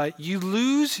you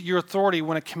lose your authority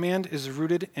when a command is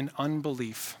rooted in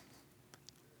unbelief.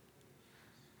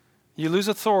 You lose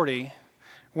authority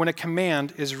when a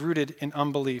command is rooted in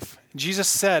unbelief. Jesus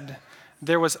said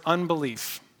there was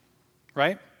unbelief,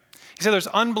 right? He said there's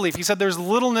unbelief. He said there's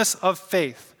littleness of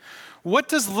faith. What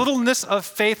does littleness of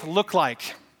faith look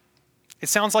like? It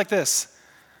sounds like this.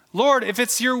 Lord, if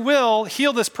it's your will,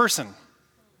 heal this person.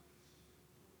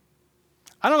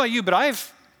 I don't know about you, but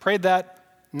I've prayed that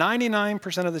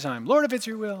 99% of the time. Lord, if it's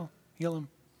your will, heal him.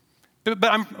 But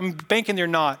I'm banking they're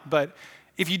not. But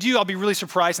if you do, I'll be really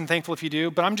surprised and thankful if you do.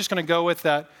 But I'm just going to go with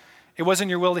that. It wasn't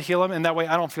your will to heal him, and that way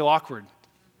I don't feel awkward.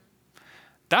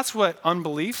 That's what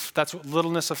unbelief, that's what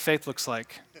littleness of faith looks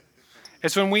like.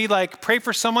 It's when we pray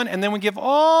for someone and then we give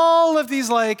all of these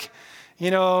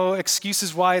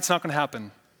excuses why it's not going to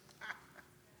happen.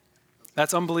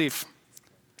 That's unbelief.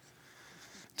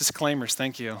 Disclaimers,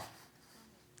 thank you.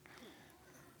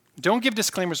 Don't give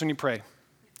disclaimers when you pray.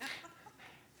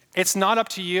 It's not up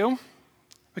to you,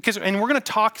 and we're going to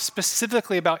talk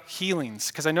specifically about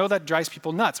healings, because I know that drives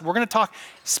people nuts. We're going to talk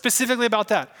specifically about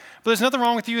that. But there's nothing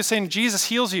wrong with you saying, Jesus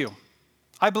heals you.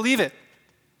 I believe it.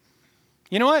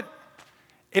 You know what?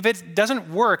 If it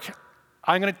doesn't work,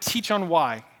 I'm going to teach on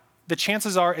why. The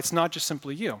chances are it's not just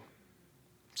simply you.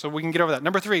 So we can get over that.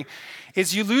 Number 3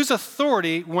 is you lose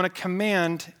authority when a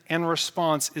command and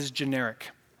response is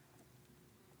generic.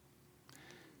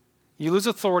 You lose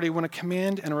authority when a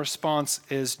command and a response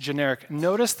is generic.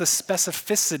 Notice the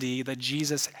specificity that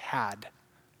Jesus had.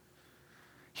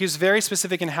 He was very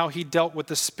specific in how he dealt with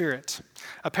the spirit.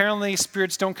 Apparently,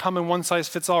 spirits don't come in one size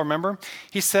fits all, remember?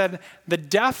 He said, the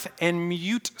deaf and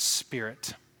mute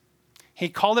spirit. He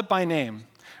called it by name.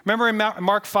 Remember in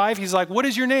Mark 5, he's like, what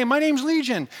is your name? My name's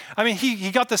Legion. I mean, he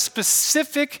got the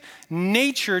specific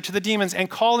nature to the demons and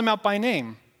called them out by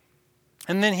name.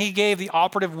 And then he gave the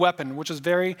operative weapon, which was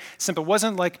very simple. It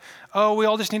wasn't like, oh, we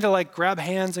all just need to grab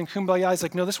hands and kumbaya. He's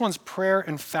like, no, this one's prayer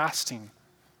and fasting.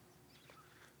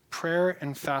 Prayer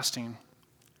and fasting.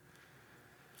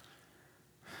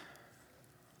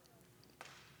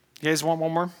 You guys want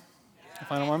one more? Yeah. The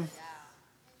final one?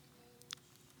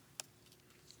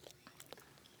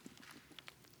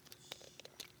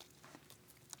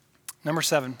 Number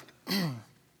 7,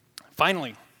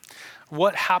 finally,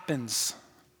 what happens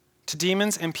to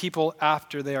demons and people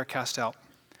after they are cast out?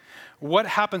 What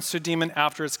happens to a demon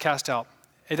after it's cast out?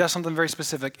 It does something very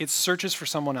specific. It searches for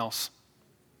someone else,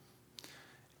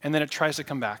 and then it tries to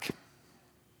come back.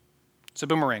 It's a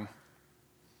boomerang.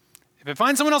 If it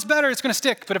finds someone else better, it's going to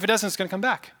stick, but if it doesn't, it's going to come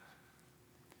back.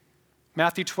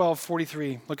 Matthew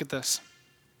 12:43, look at this.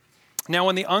 Now,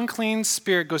 when the unclean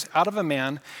spirit goes out of a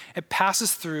man, it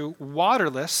passes through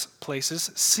waterless places,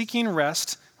 seeking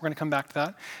rest. We're going to come back to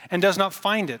that. And does not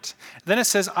find it. Then it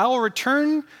says, I will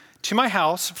return to my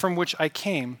house from which I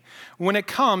came. When it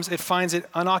comes, it finds it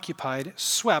unoccupied,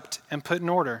 swept, and put in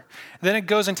order. Then it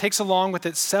goes and takes along with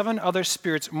it 7 other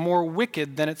spirits more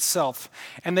wicked than itself.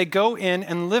 And they go in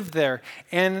and live there.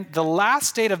 And the last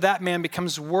state of that man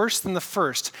becomes worse than the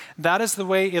first. That is the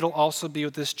way it'll also be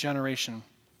with this generation.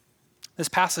 This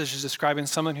passage is describing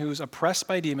someone who's oppressed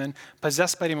by a demon,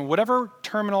 possessed by a demon, whatever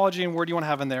terminology and word you want to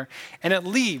have in there, and it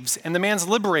leaves, and the man's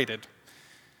liberated.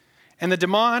 And the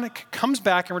demonic comes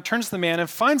back and returns to the man and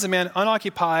finds the man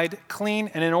unoccupied,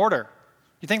 clean, and in order.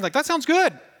 You think, that sounds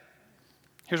good.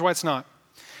 Here's why it's not.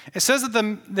 It says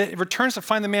that it returns to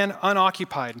find the man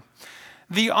unoccupied.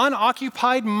 The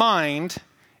unoccupied mind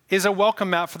is a welcome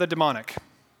mat for the demonic.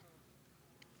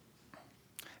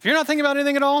 If you're not thinking about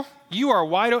anything at all, you are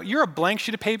wide open. You're a blank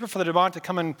sheet of paper for the demonic to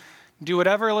come and do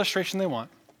whatever illustration they want.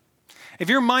 If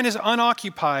your mind is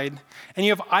unoccupied and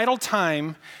you have idle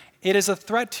time, it is a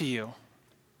threat to you.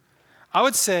 I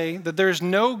would say that there is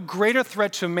no greater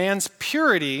threat to a man's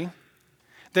purity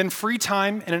than free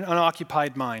time and an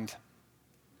unoccupied mind.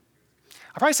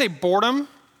 I'd probably say boredom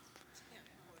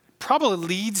probably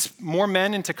leads more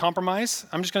men into compromise.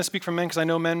 I'm just going to speak for men because I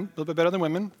know men a little bit better than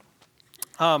women.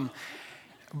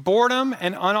 Boredom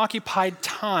and unoccupied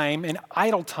time and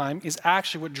idle time is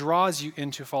actually what draws you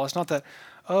into fall. It's not that,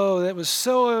 oh, that was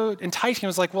so enticing. It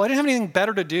was like, well, I didn't have anything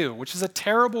better to do, which is a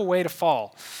terrible way to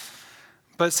fall.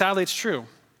 But sadly, it's true.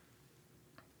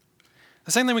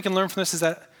 The second thing we can learn from this is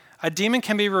that a demon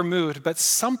can be removed, but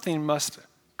something must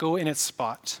go in its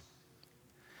spot.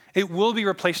 It will be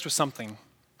replaced with something.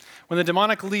 When the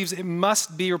demonic leaves, it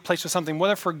must be replaced with something,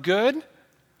 whether for good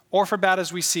or for bad,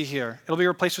 as we see here. It'll be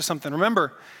replaced with something.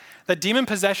 Remember that demon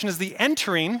possession is the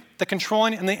entering, the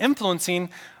controlling, and the influencing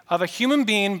of a human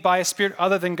being by a spirit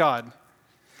other than God.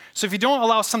 So if you don't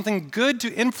allow something good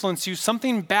to influence you,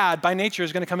 something bad by nature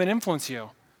is going to come and influence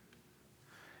you.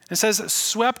 It says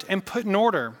swept and put in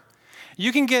order.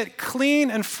 You can get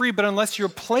clean and free, but unless you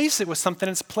replace it with something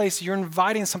in its place, you're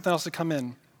inviting something else to come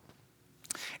in.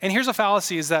 And here's a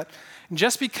fallacy, is that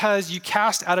just because you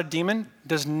cast out a demon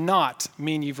does not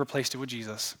mean you've replaced it with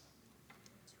Jesus.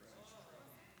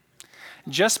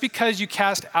 Just because you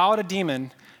cast out a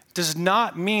demon does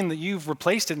not mean that you've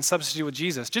replaced it and substituted with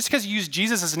Jesus. Just because you use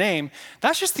Jesus' name,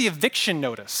 that's just the eviction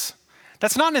notice.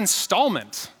 That's not an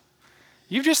installment.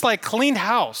 You've just cleaned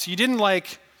house. You didn't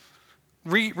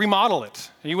remodel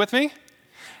it. Are you with me?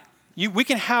 We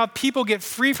can have people get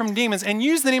free from demons and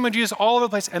use the name of Jesus all over the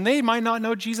place, and they might not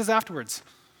know Jesus afterwards.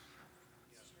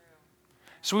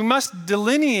 So we must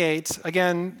delineate,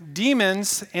 again,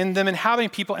 demons and them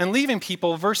inhabiting people and leaving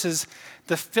people versus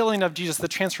the filling of Jesus, the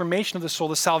transformation of the soul,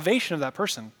 the salvation of that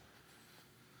person.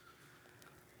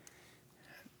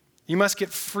 You must get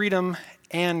freedom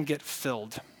and get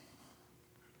filled.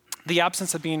 The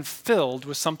absence of being filled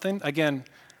with something, again,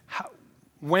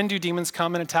 when do demons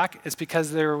come and attack? It's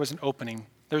because there was an opening.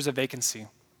 There's a vacancy.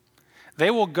 They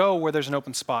will go where there's an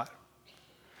open spot.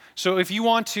 So if you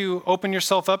want to open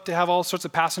yourself up to have all sorts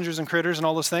of passengers and critters and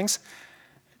all those things,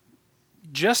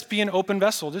 just be an open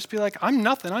vessel. Just be like, I'm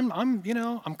nothing.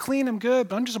 I'm clean, I'm good,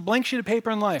 but I'm just a blank sheet of paper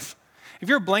in life. If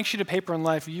you're a blank sheet of paper in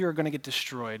life, you're going to get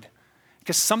destroyed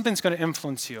because something's going to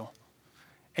influence you.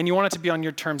 And you want it to be on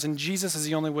your terms, and Jesus is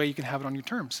the only way you can have it on your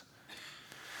terms.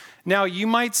 Now, you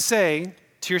might say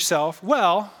to yourself,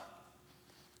 well,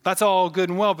 that's all good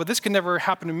and well, but this could never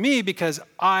happen to me because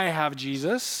I have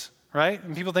Jesus. Right?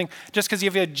 And people think just because you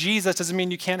have Jesus doesn't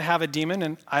mean you can't have a demon,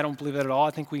 and I don't believe that at all.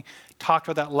 I think we talked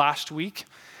about that last week.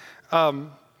 But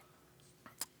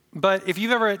if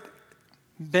you've ever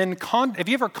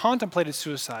contemplated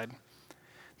suicide,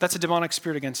 that's a demonic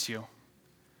spirit against you.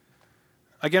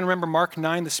 Again, remember Mark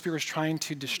 9, the spirit is trying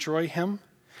to destroy him.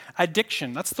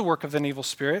 Addiction, that's the work of an evil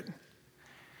spirit.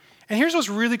 And here's what's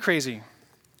really crazy.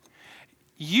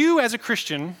 You as a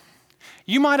Christian,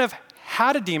 you might have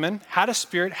had a demon, had a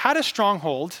spirit, had a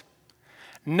stronghold,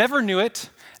 never knew it,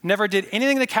 never did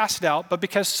anything to cast it out, but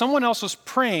because someone else was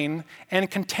praying and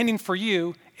contending for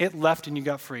you, it left and you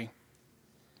got free.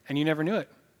 And you never knew it.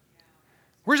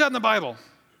 Where's that in the Bible?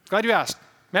 Glad you asked.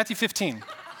 Matthew 15.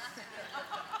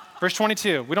 Verse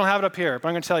 22. We don't have it up here, but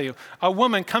I'm going to tell you. A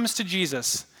woman comes to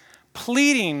Jesus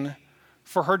pleading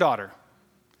for her daughter.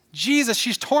 Jesus,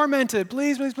 she's tormented.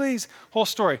 Please, please, please. Whole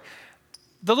story.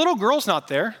 The little girl's not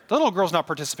there. The little girl's not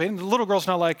participating. The little girl's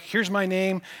not like, here's my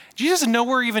name. Jesus is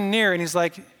nowhere even near, and he's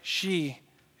like, she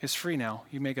is free now.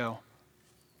 You may go.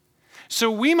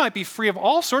 So we might be free of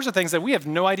all sorts of things that we have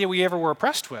no idea we ever were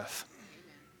oppressed with.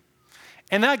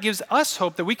 And that gives us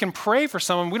hope that we can pray for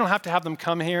someone. We don't have to have them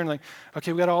come here and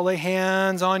okay, we got to all lay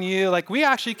hands on you. We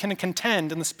actually can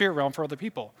contend in the spirit realm for other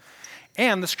people.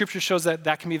 And the scripture shows that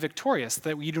that can be victorious,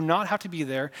 that you do not have to be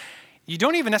there. You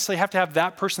don't even necessarily have to have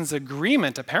that person's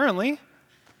agreement, apparently.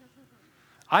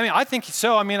 I think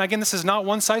so. Again, this is not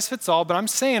one size fits all, but I'm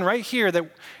saying right here that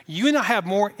you and I have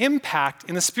more impact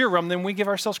in the spirit realm than we give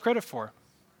ourselves credit for.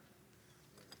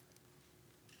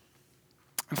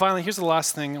 And finally, here's the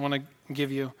last thing I want to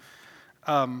give you.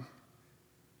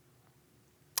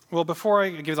 Before I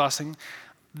give you the last thing,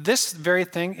 this very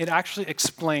thing, it actually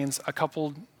explains a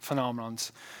couple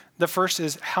phenomenons. The first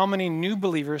is how many new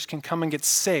believers can come and get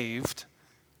saved,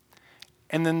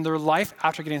 and then their life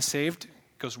after getting saved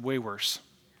goes way worse.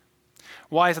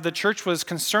 Why? Is that the church was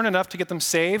concerned enough to get them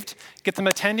saved, get them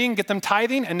attending, get them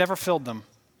tithing, and never filled them.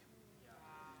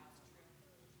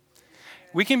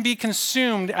 We can be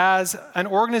consumed as an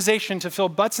organization to fill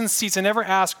butts and seats and never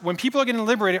ask, when people are getting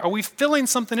liberated, are we filling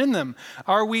something in them?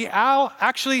 Are we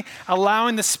actually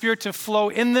allowing the Spirit to flow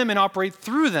in them and operate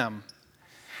through them?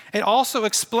 It also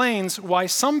explains why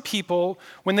some people,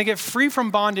 when they get free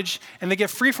from bondage and they get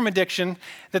free from addiction,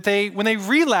 that when they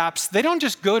relapse, they don't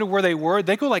just go to where they were,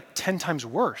 they go like 10 times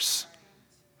worse.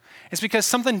 It's because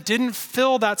something didn't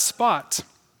fill that spot.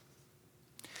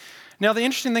 Now, the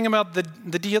interesting thing about the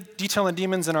detail on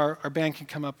demons, and our band can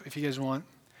come up if you guys want,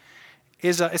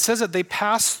 is it says that they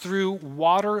pass through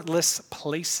waterless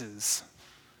places.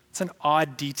 It's an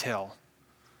odd detail.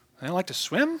 They don't like to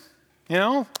swim, you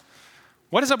know?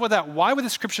 What is up with that? Why would the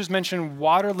scriptures mention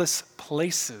waterless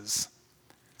places?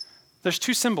 There's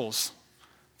two symbols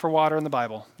for water in the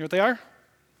Bible. You know what they are?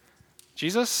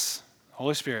 Jesus,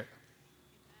 Holy Spirit.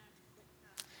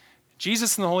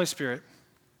 Jesus and the Holy Spirit.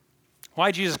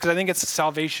 Why Jesus? Because I think it's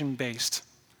salvation-based.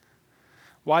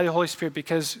 Why the Holy Spirit?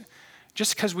 Because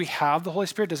just because we have the Holy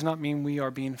Spirit does not mean we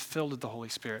are being filled with the Holy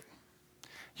Spirit.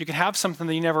 You can have something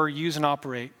that you never use and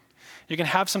operate. You can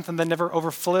have something that never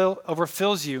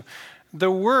overfills you.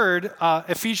 The word,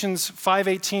 Ephesians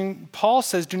 5:18, Paul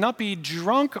says, do not be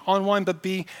drunk on wine, but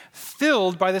be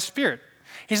filled by the Spirit.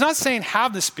 He's not saying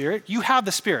have the Spirit, you have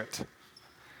the Spirit.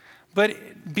 But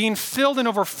being filled and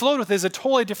overflowed with is a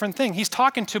totally different thing. He's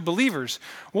talking to believers.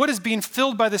 What does being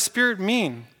filled by the Spirit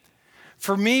mean?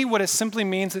 For me, what it simply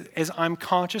means is I'm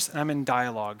conscious and I'm in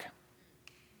dialogue.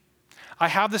 I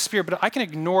have the Spirit, but I can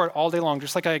ignore it all day long,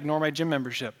 just like I ignore my gym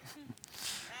membership.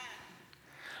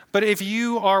 But if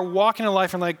you are walking in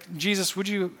life and like, Jesus, would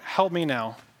you help me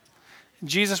now?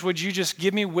 Jesus, would you just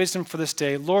give me wisdom for this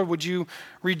day? Lord, would you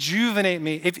rejuvenate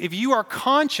me? If you are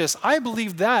conscious, I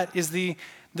believe that is the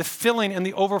filling and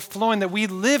the overflowing that we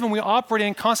live and we operate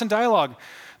in constant dialogue.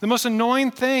 The most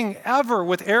annoying thing ever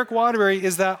with Eric Waterbury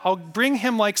is that I'll bring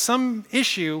him like some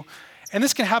issue, and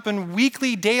this can happen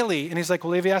weekly, daily. And he's like,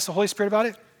 well, have you asked the Holy Spirit about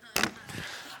it?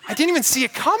 I didn't even see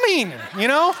it coming, you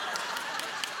know?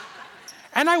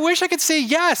 And I wish I could say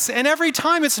yes, and every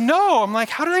time it's no. I'm like,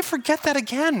 how did I forget that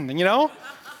again, you know?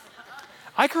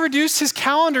 I could reduce his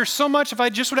calendar so much if I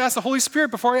just would ask the Holy Spirit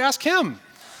before I ask him.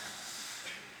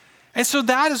 And so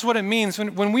that is what it means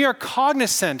when we are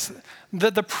cognizant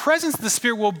that the presence of the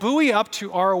Spirit will buoy up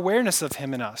to our awareness of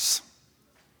him in us.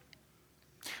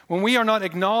 When we are not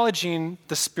acknowledging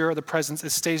the Spirit, the presence,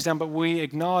 it stays down, but we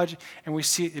acknowledge and we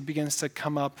see it begins to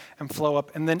come up and flow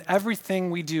up. And then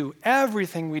everything we do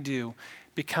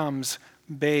becomes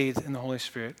bathed in the Holy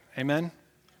Spirit. Amen?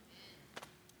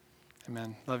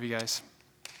 Amen. Love you guys.